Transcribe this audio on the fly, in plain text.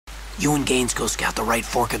You and Gaines go scout the right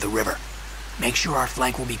fork of the river. Make sure our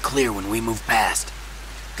flank will be clear when we move past.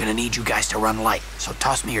 Gonna need you guys to run light, so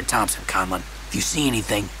toss me your Thompson, Conlon. If you see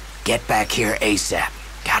anything, get back here ASAP.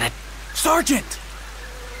 Got it? Sergeant!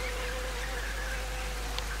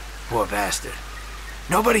 Poor bastard.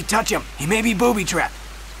 Nobody touch him. He may be booby-trapped.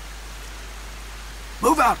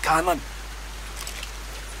 Move out, Conlon.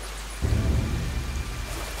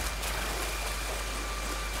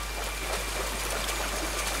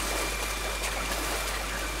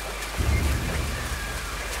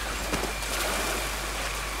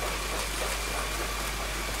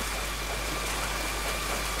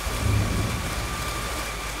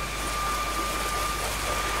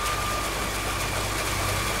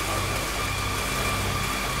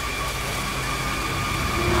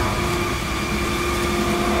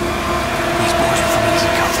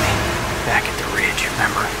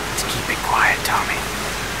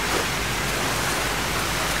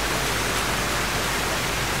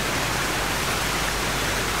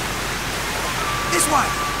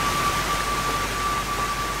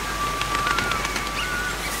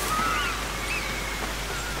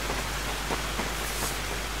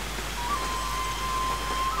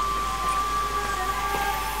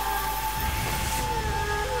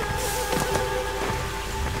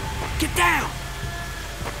 Get down!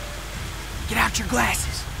 Get out your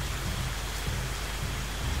glasses.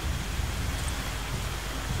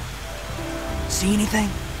 See anything?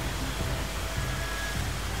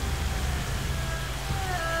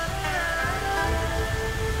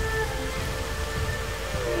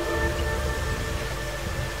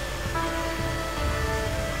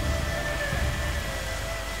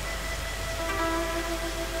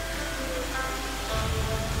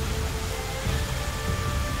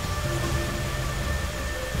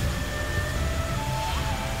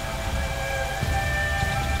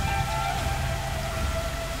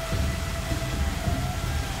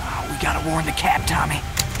 Gotta warn the cap, Tommy.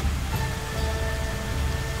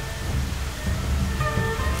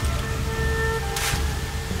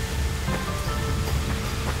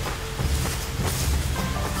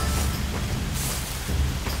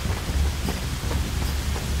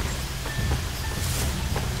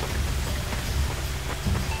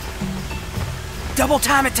 Double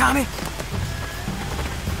time it, Tommy.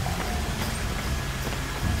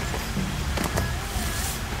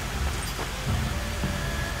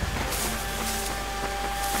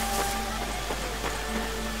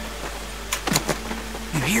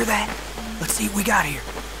 You hear that? Let's see what we got here.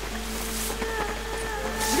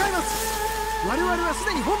 違います。我々はす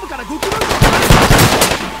でに本部からご苦労様で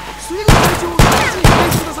す。水軍隊長を直ちに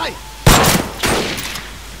返してください。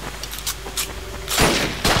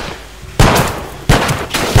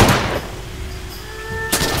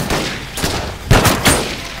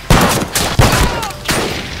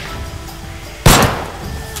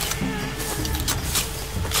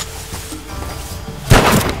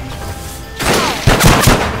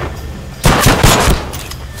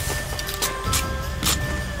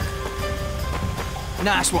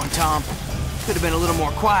Nice one, Tom. Could have been a little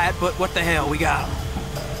more quiet, but what the hell, we got him.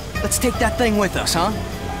 Let's take that thing with us, huh?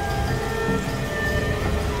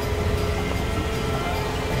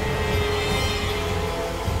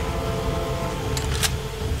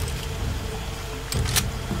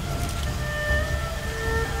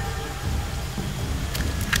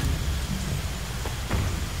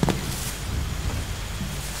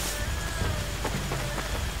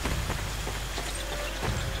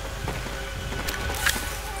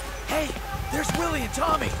 Hey, there's Willie and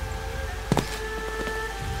Tommy.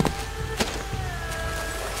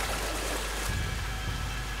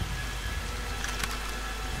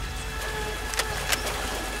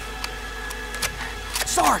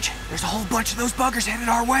 Sarge, there's a whole bunch of those buggers headed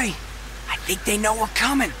our way. I think they know we're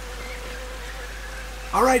coming.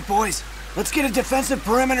 All right, boys. Let's get a defensive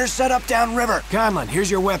perimeter set up downriver. Conlon, here's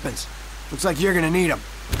your weapons. Looks like you're gonna need them.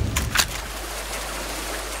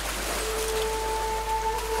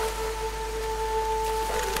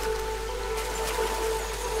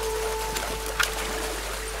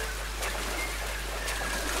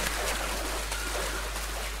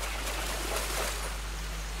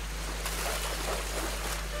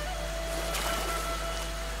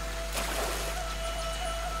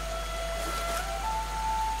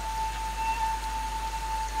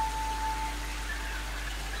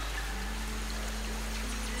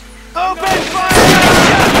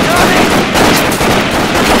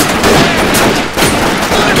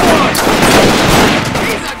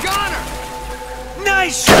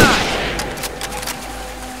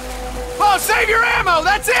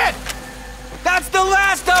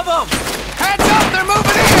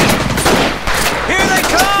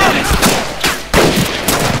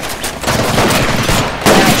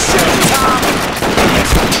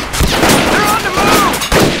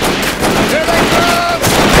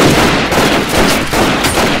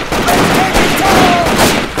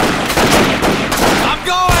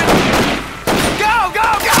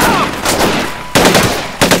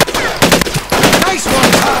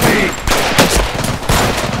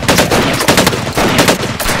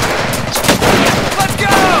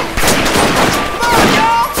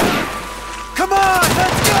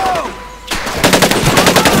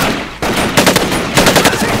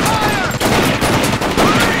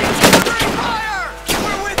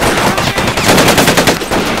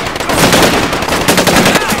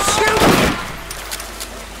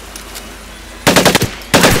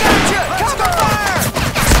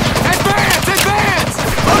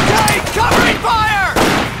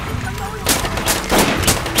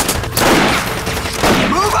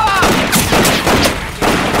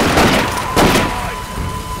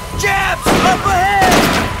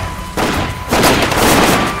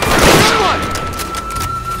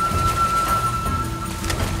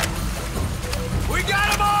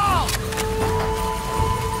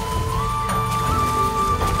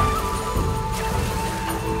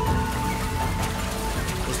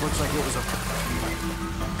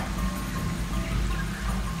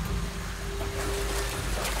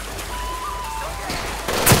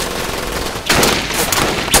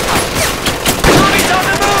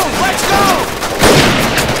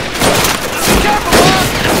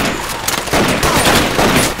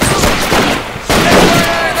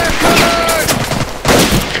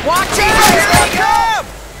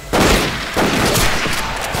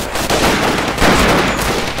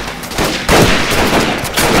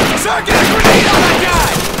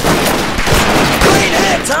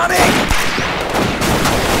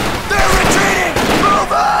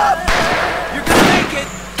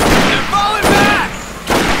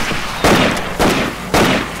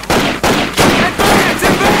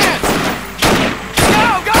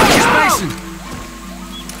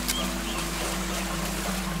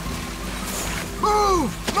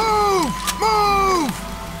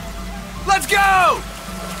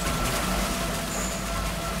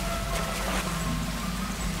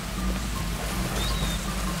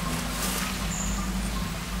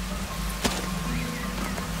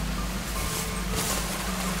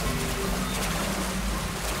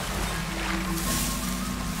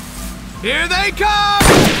 Here they come!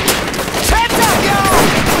 Heads up, y'all!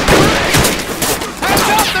 Heads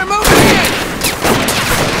up, they're moving in!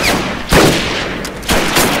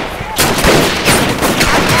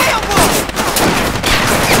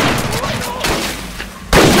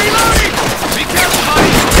 Reloading! Be careful,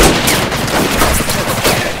 buddy!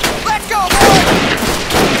 Let's go, boy!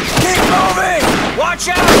 Keep moving! Watch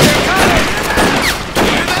out, they're coming!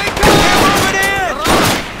 Here they come! They're moving in!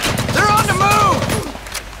 They're on the move!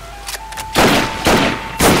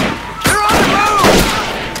 They're on the move!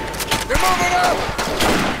 They're moving up!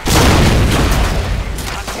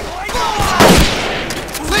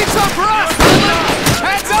 Leave some for us!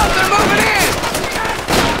 Heads up, they're moving in!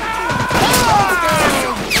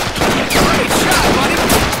 Great shot, buddy!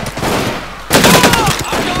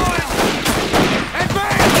 I'm going!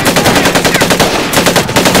 Advance!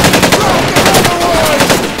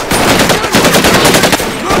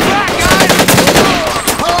 Move back, guys!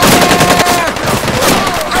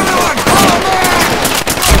 Everyone, fall back!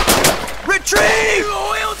 Retreat!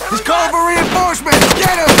 He's calling for reinforcements!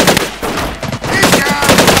 Get him! He's down!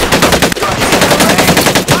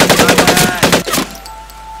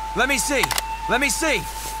 Let me see. Let me see.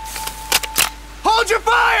 Hold your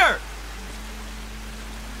fire!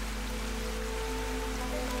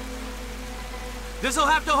 This'll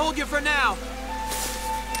have to hold you for now.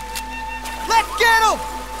 Let's get him!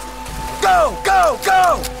 Go, go,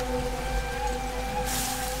 go!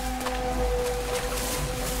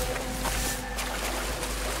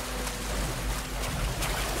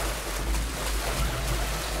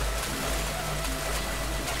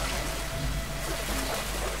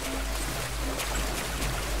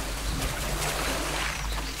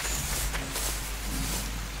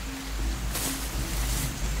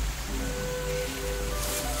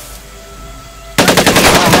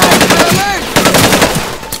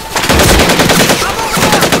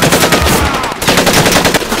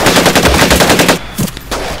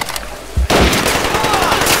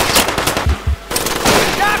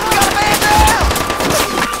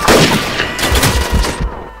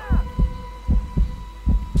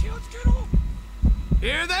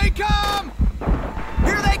 Here they come!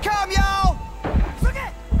 Here they come, y'all!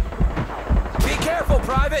 Be careful,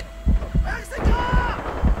 Private!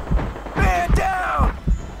 Man down!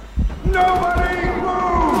 Nobody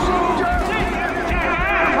moves!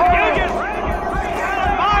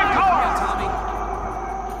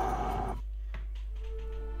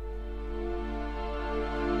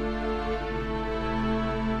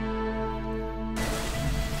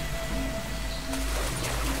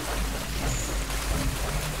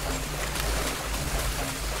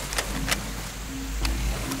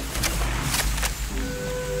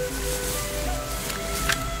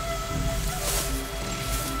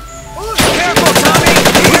 Careful, Tommy!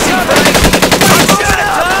 He's coming! Watch out,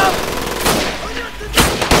 Tom! Watch out, they're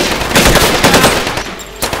coming!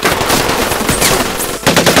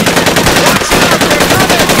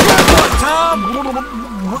 Good one, Tom!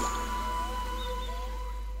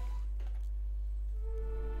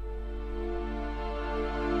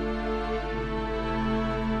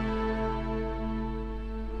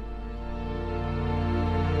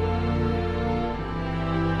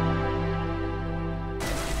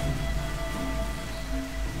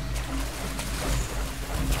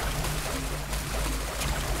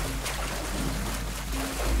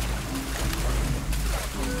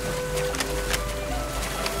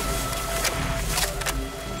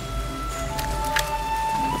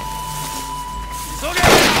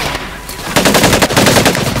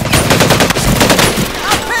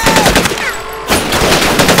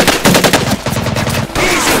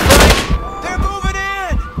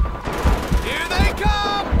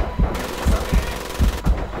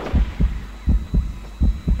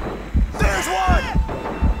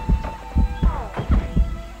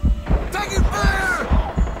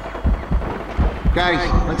 Guys,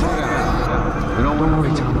 let's head out. And don't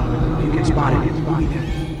worry, Tom. You get spotted.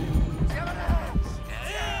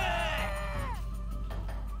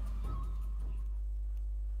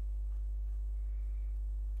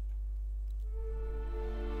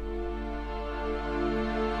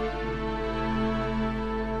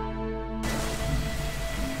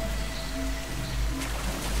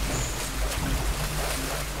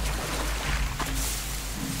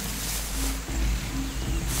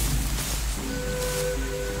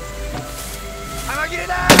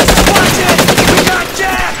 Watch it! We got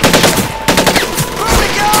Jack!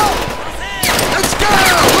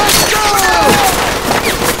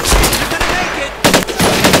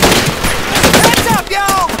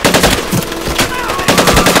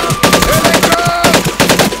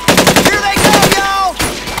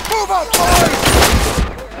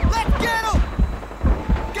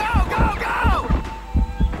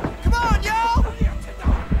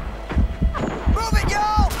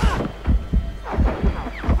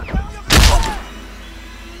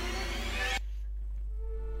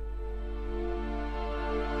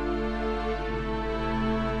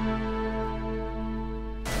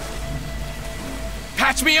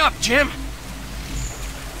 Patch me up, Jim!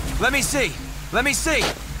 Let me see. Let me see.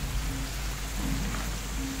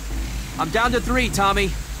 I'm down to 3,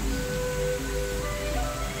 Tommy.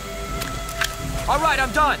 All right,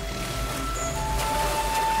 I'm done.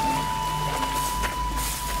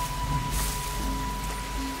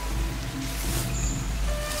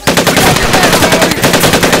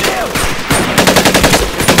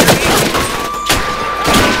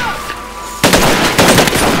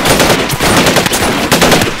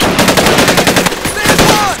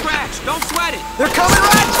 They're coming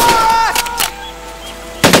right for us!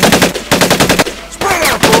 Spread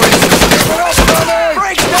out, boys! Spread out, Tommy!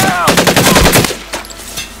 Break down!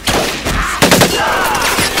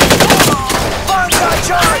 Find that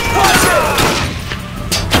charge! Watch it!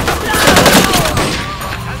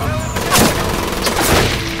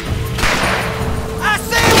 I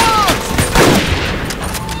see one!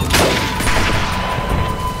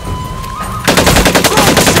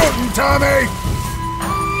 Keep shooting, Tommy!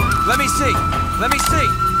 Let me see. Let me see.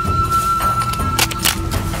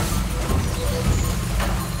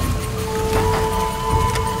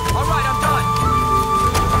 All right, I'm done.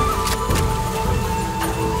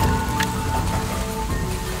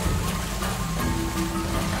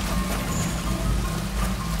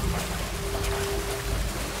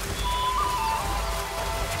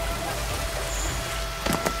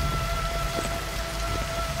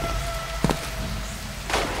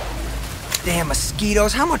 Damn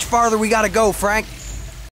mosquitoes. How much farther we gotta go, Frank?